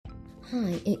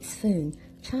Hi, it's Foon,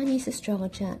 Chinese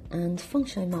astrologer and feng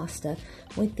shui master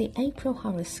with the April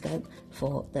horoscope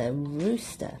for the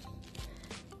Rooster.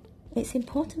 It's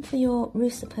important for your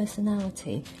Rooster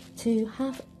personality to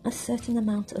have a certain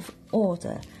amount of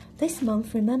order. This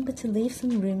month, remember to leave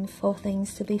some room for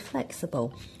things to be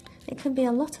flexible. It can be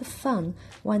a lot of fun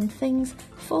when things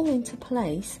fall into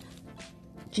place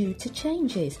due to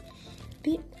changes.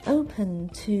 Be open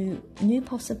to new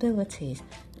possibilities,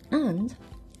 and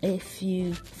if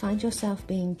you find yourself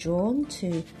being drawn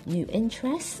to new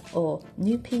interests or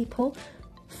new people,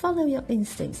 follow your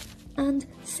instincts and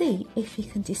see if you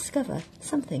can discover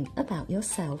something about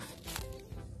yourself.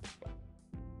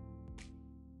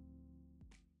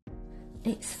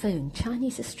 It's Foon,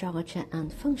 Chinese astrologer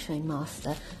and feng shui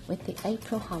master with the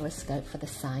April horoscope for the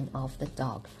sign of the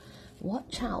Dog.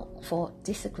 Watch out for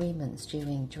disagreements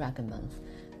during Dragon Month.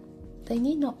 They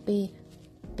need not be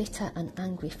bitter and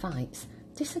angry fights.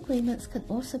 Disagreements can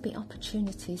also be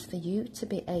opportunities for you to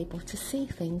be able to see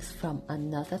things from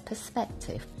another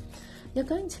perspective. You're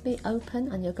going to be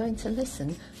open and you're going to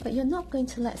listen, but you're not going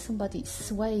to let somebody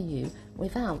sway you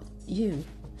without you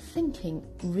thinking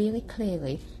really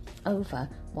clearly over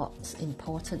what's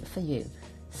important for you.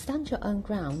 Stand your own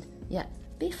ground, yet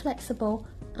be flexible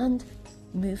and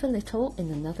move a little in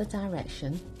another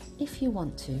direction if you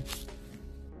want to.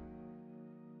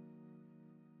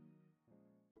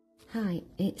 Hi,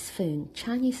 it's Foon,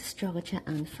 Chinese astrologer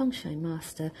and feng shui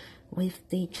master with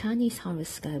the Chinese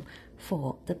horoscope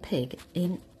for the Pig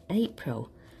in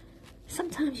April.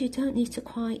 Sometimes you don't need to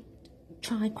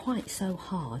try quite so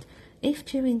hard. If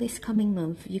during this coming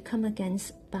month you come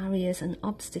against barriers and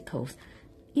obstacles,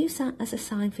 use that as a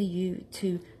sign for you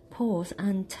to pause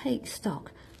and take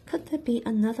stock. Could there be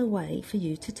another way for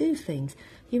you to do things?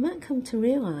 You might come to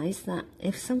realise that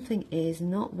if something is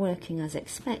not working as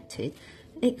expected,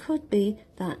 it could be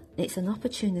that it's an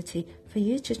opportunity for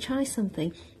you to try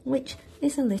something which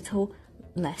is a little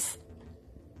less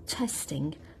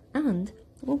testing and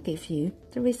will give you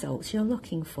the results you're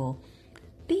looking for.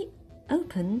 Be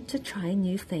open to trying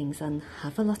new things and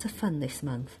have a lot of fun this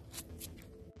month.